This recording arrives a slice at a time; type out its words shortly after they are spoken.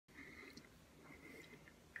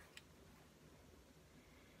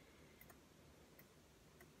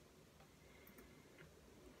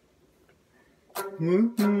I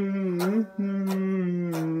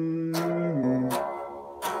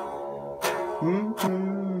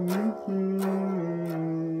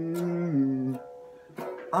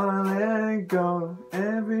let go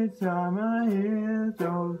every time I hear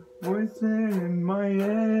those voices in my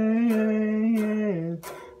head.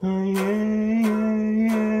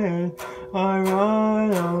 I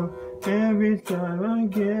run out every time I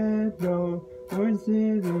get those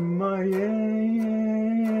voices in my head.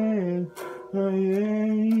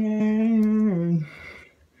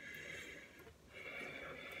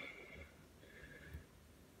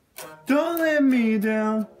 Don't let me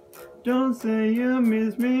down. Don't say you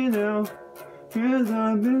miss me now, 'cause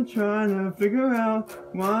I've been trying to figure out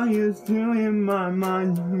why you're still in my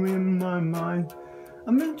mind,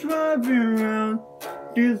 I've been driving around,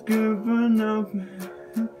 just good for nothing.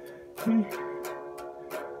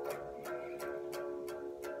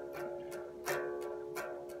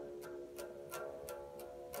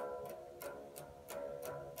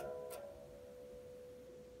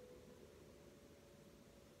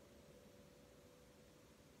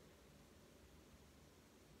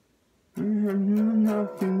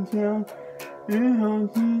 Nothing down, it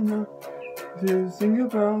helps me not to think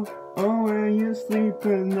about where you sleep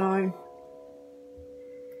at night.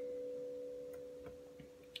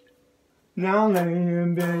 Now laying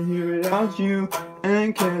in bed here without you,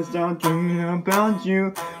 and can't stop dreaming about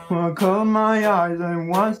you. Well, I close my eyes and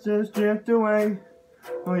watch just drift away.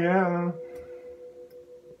 Oh yeah.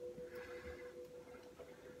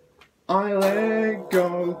 I let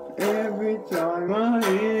go every time I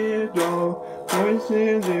hear those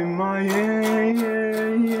voices in my head,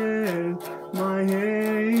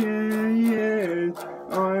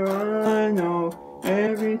 I run out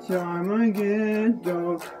every time I get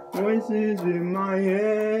those voices in my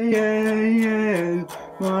head,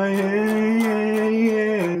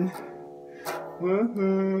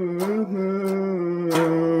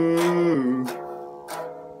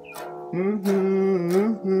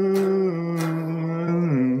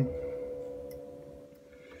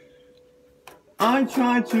 I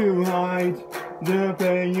try to hide the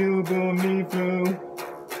pain you put me through,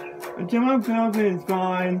 until I felt it's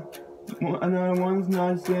fine, and I once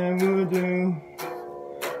not said would do.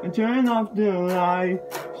 I turn off the light,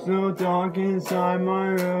 so dark inside my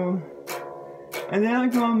room, and then I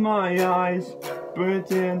close my eyes,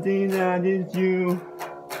 pretending that it's you.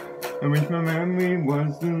 I wish my memory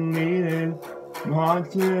was deleted, my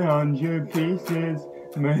heart's 100 pieces.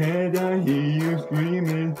 In my head I hear you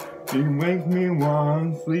screaming, it wakes me while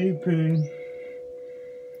I'm sleeping.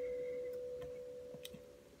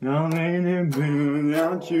 Now laying in bed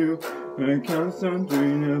without you, I can't stop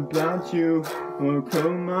thinking about you. I'll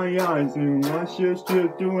close my eyes and watch you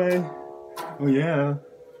drift away. Oh yeah.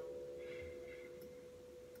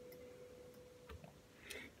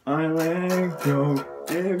 I let go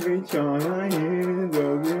every time I hear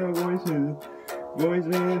those little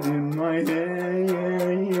voices in my head,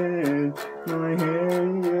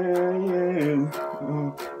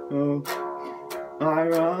 oh. I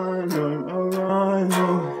run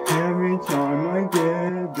every time I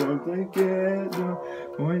get those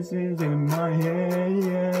voices in my head,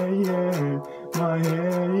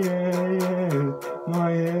 voices in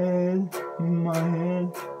my head.